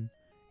long.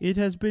 It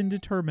has been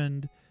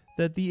determined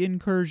that the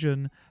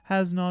incursion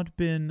has not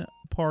been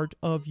part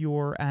of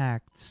your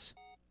acts.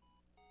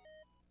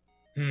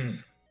 I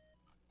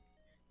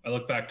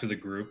look back to the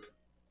group,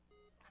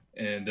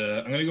 and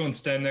I'm going to go and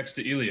stand next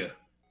to Ilya.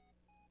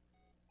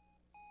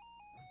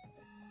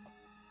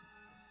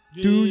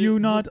 Do you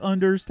not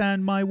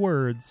understand my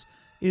words?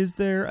 Is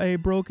there a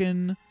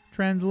broken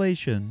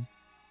translation?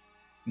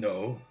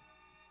 No.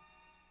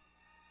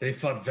 They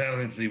fought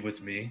valiantly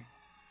with me.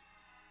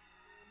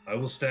 I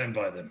will stand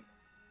by them.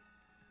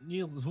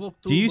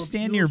 Do you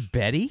stand near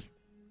Betty?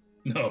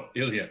 No,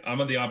 Ilya.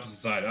 I'm on the opposite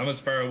side. I'm as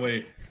far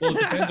away. Well,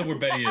 it depends on where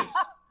Betty is.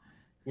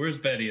 Where's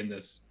Betty in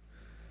this?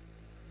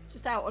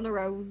 Just out on her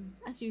own,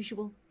 as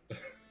usual.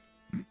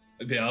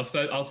 Yeah,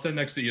 I'll stand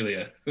next to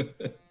Ilya.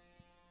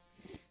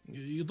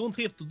 You don't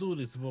have to do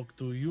this,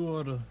 Voktu. You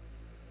are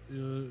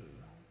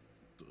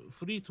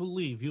free to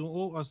leave. You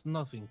owe us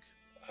nothing.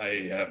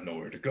 I have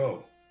nowhere to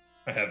go.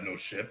 I have no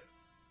ship.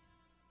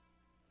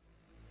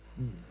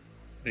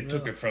 They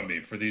took it from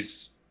me for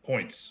these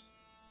points.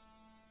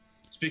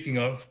 Speaking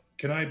of,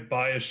 can I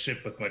buy a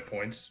ship with my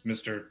points,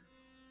 Mr.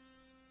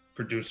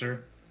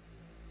 Producer?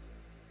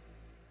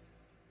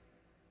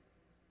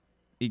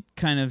 It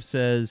kind of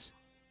says,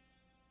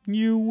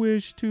 you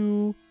wish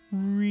to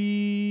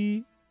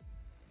refund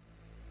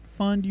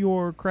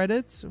your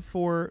credits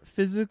for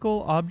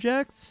physical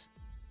objects?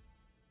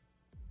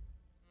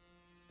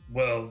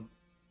 Well,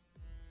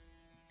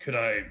 could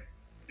I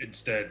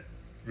instead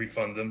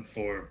refund them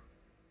for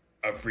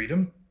our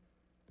freedom?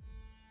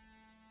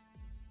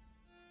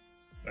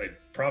 I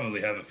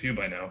probably have a few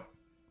by now.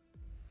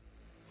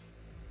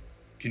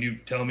 Can you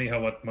tell me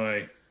what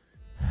my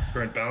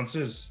current balance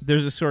is?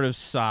 There's a sort of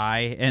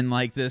sigh and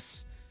like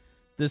this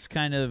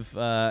kind of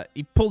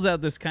he pulls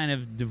out this kind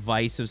of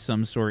device of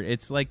some sort.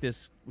 It's like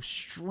this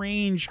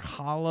strange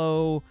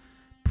hollow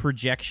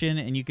projection,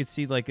 and you could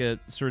see like a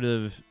sort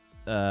of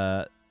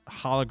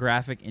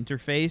holographic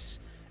interface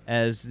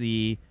as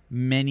the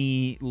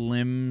many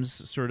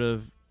limbs sort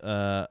of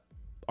are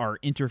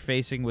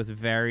interfacing with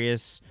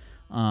various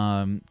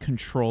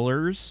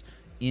controllers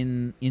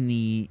in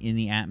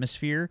the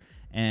atmosphere,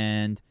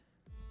 and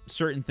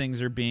certain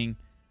things are being.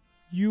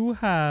 You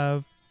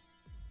have.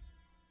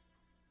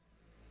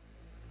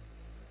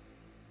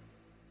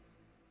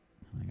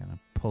 I gotta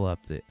pull up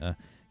the.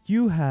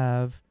 You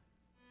have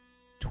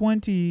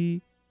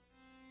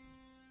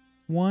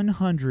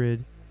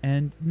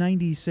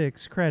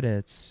 2,196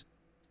 credits.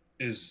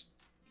 Is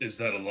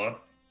that a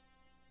lot?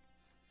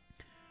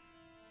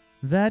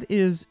 That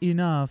is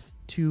enough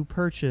to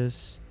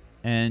purchase,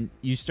 And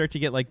you start to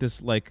get like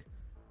this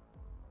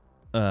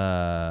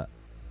I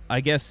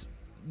guess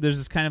there's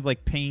this kind of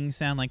like pinging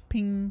sound, like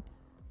ping,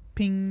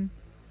 ping,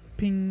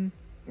 ping.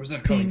 Where's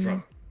that coming ping,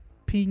 from?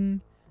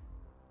 Ping.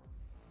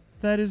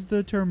 That is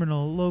the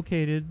terminal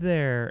located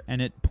there.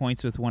 And it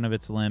points with one of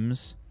its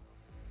limbs.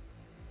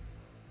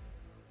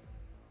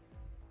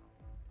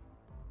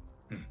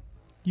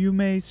 You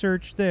may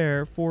search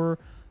there for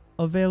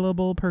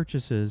available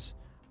purchases.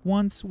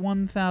 Once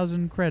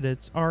 1,000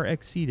 credits are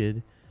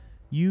exceeded,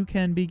 you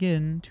can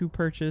begin to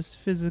purchase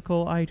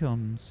physical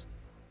items.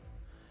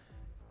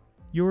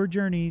 Your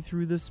journey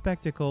through the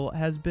spectacle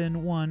has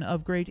been one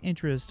of great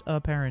interest,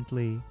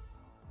 apparently.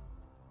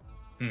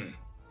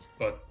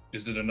 But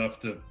is it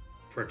enough to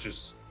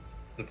purchase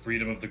the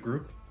freedom of the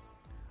group?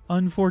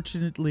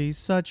 Unfortunately,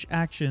 such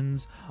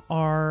actions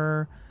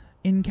are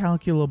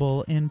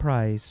incalculable in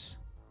price.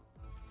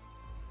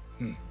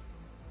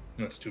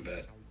 That's too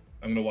bad.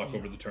 I'm gonna walk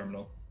over to the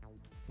terminal.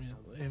 Yeah,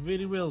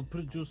 very well,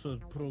 producer,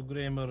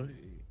 programmer.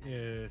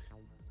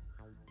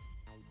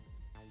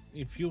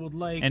 If you would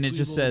like, And it we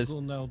just will says, go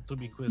now to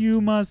be questioned.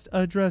 You must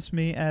address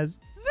me as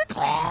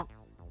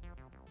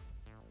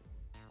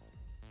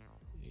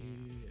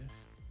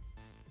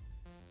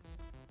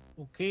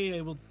Okay,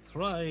 I will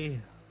try.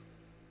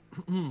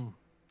 Can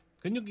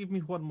you give me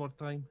one more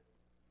time?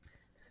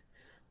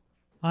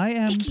 I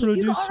am Dickie, you got a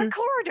producer.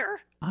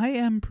 recorder. I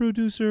am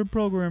producer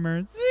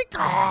programmer. Zik.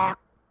 No,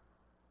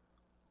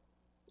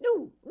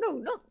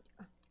 not.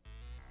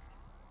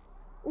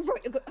 Oh,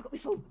 right, I got my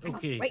phone. Hang on.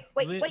 Okay, Wait,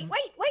 the- 2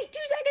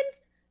 seconds.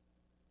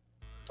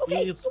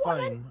 Okay, It's go on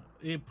then.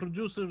 fine.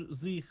 Producer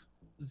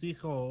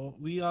Zicho,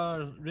 we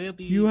are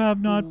ready. You have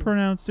not to-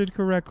 pronounced it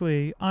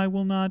correctly. I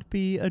will not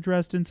be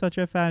addressed in such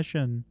a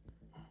fashion.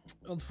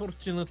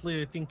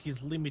 Unfortunately, I think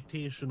his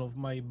limitation of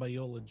my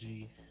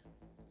biology.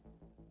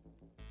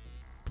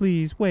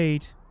 Please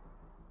wait.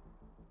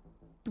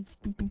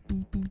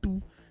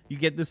 You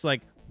get this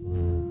like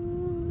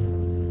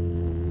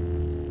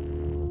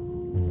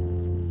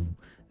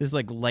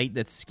light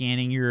that's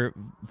scanning your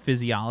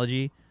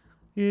physiology.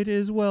 It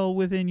is well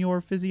within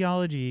your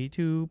physiology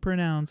to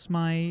pronounce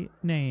my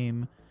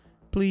name.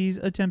 Please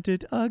attempt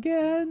it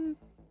again.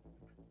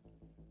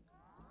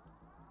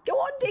 Go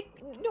on, Dick.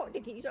 Not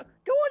Dickie. Go on,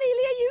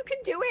 Ilya. You can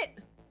do it.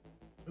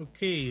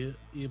 Okay,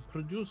 a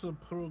producer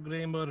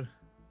programmer.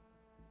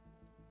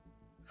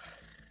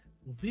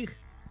 Zich.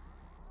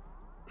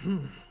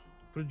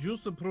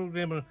 Producer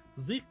programmer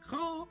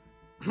Zicho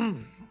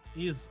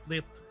is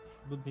that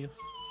good news?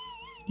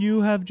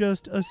 You have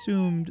just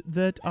assumed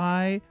that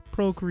I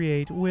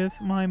procreate with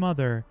my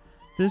mother.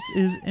 This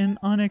is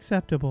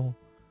unacceptable.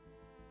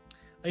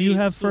 You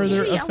have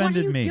further Ilya,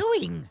 offended what are me. you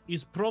doing?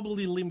 It's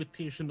probably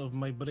limitation of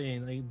my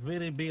brain. I'm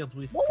very bad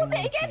with What was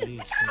it again?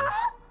 pronunciation.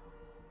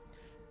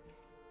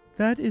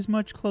 That is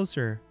much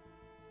closer.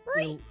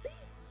 Right. Well, See,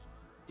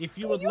 If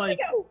you where would you wanna like,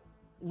 go?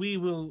 we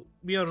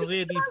are Just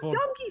ready about for.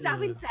 donkeys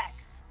having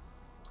sex.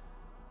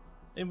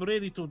 I'm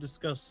ready to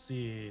discuss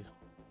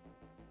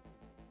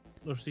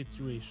our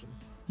situation.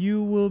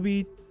 You will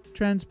be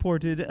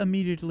transported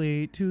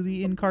immediately to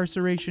the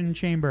incarceration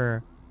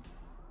chamber.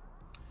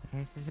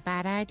 This is a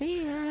bad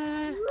idea.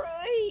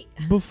 Right.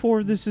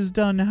 Before this is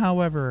done,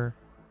 however,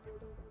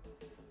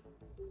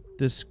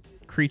 This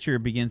creature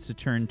begins to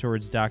turn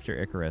towards Dr.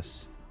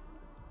 Icarus.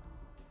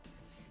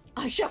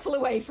 I shuffle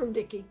away from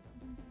Dickie.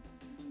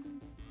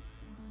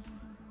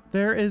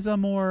 there is a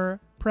more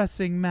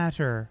pressing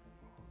matter.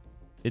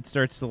 It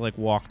starts to like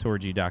walk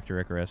towards you, Dr.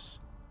 Icarus.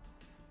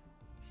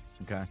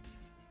 Okay.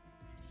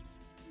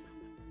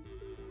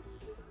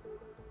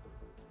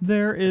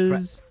 There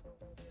is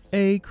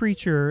a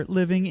creature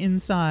living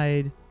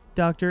inside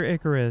Dr.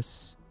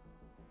 Icarus.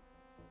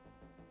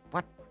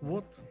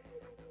 What?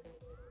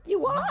 You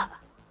what?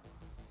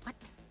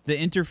 The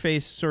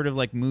interface sort of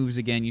like moves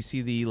again. You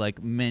see the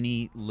like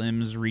many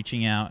limbs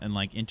reaching out and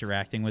like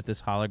interacting with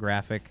this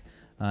holographic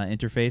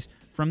interface.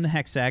 From the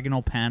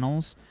hexagonal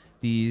panels,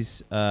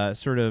 these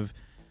sort of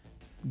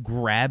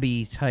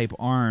grabby type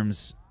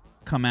arms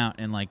come out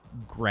and like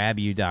grab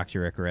you,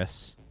 Dr.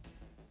 Icarus,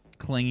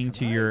 clinging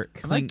to your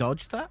Can I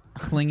dodge that?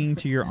 clinging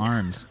to your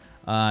arms.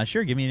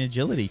 Sure, give me an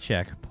agility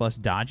check plus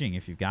dodging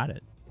if you've got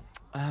it,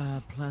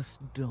 Plus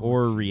dodge.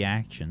 or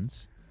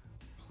reactions.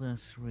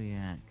 plus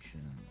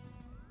reactions.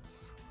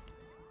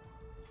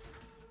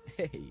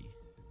 Hey.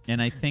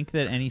 And I think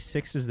that any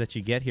sixes that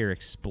you get here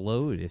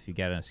explode if you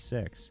get a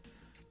 6,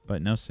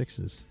 but no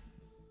 6s.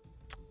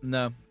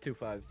 No, 2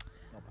 5s.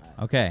 Not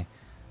bad. Okay,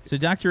 so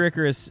Dr.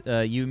 Icarus,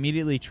 you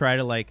immediately try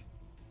to like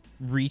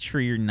reach for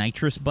your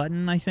nitrous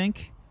button, I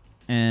think,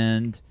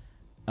 and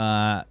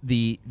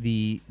the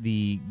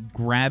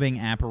grabbing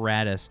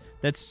apparatus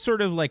that's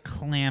sort of like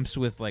clamps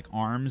with like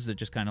arms that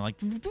just kind of like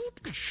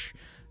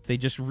they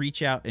just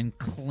reach out and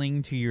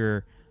cling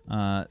to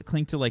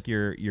like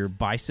your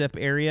bicep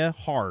area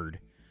hard.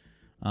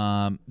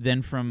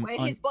 Then from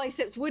Where his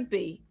biceps would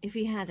be if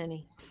he had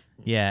any.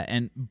 yeah,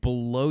 and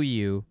below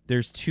you,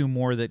 there's 2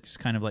 more that just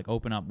kind of like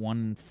open up,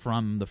 one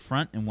from the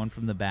front and one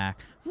from the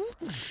back,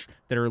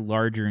 that are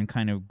larger and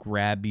kind of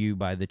grab you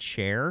by the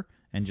chair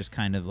and just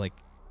kind of like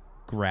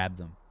grab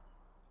them.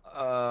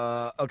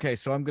 Okay,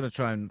 so I'm gonna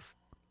try and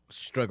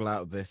struggle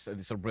out of this, and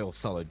it's a real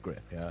solid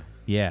grip. Yeah.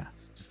 Yeah.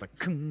 It's just like.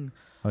 Kung.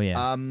 Oh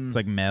yeah. It's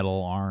like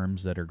metal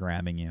arms that are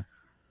grabbing you.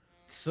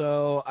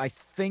 So I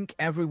think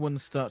everyone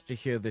starts to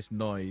hear this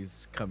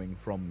noise coming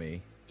from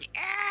me.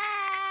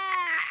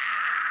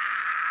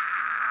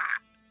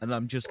 And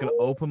I'm just gonna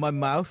open my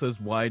mouth as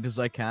wide as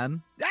I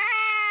can.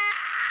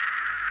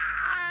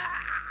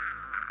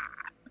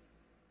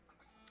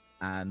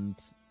 And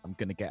I'm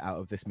gonna get out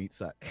of this meat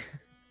sack.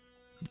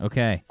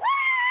 Okay.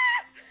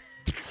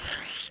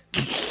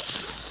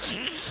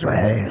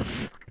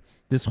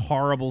 This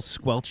horrible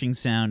squelching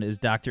sound as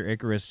Dr.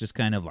 Icarus just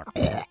kind of like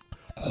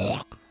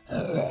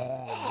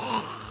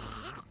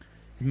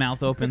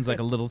mouth opens like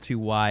a little too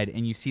wide,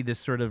 and you see this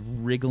sort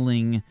of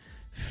wriggling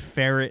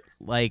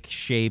ferret-like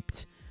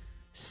shaped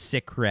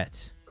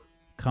secret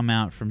come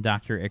out from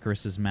Dr.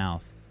 Icarus's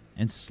mouth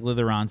and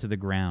slither onto the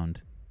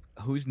ground.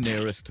 Who's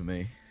nearest to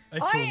me? I I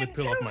totally am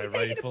pull up my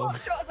totally taking a rifle.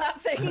 pot shot at that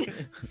thing.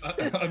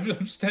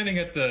 I'm standing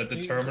at the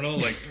terminal,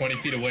 like 20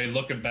 feet away,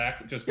 looking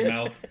back, just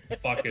mouth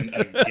fucking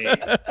agape.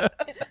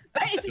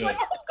 It's like,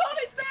 oh god,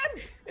 it's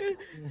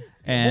them!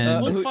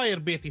 And Hold fire,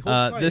 Betty.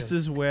 Hold fire. this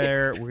is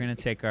where we're going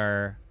to take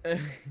our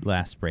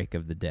last break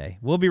of the day.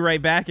 We'll be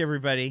right back,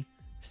 everybody.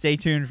 Stay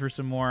tuned for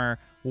some more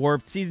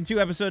Warped Season 2,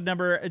 episode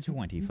number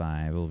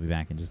 25. We'll be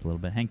back in just a little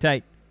bit. Hang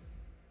tight.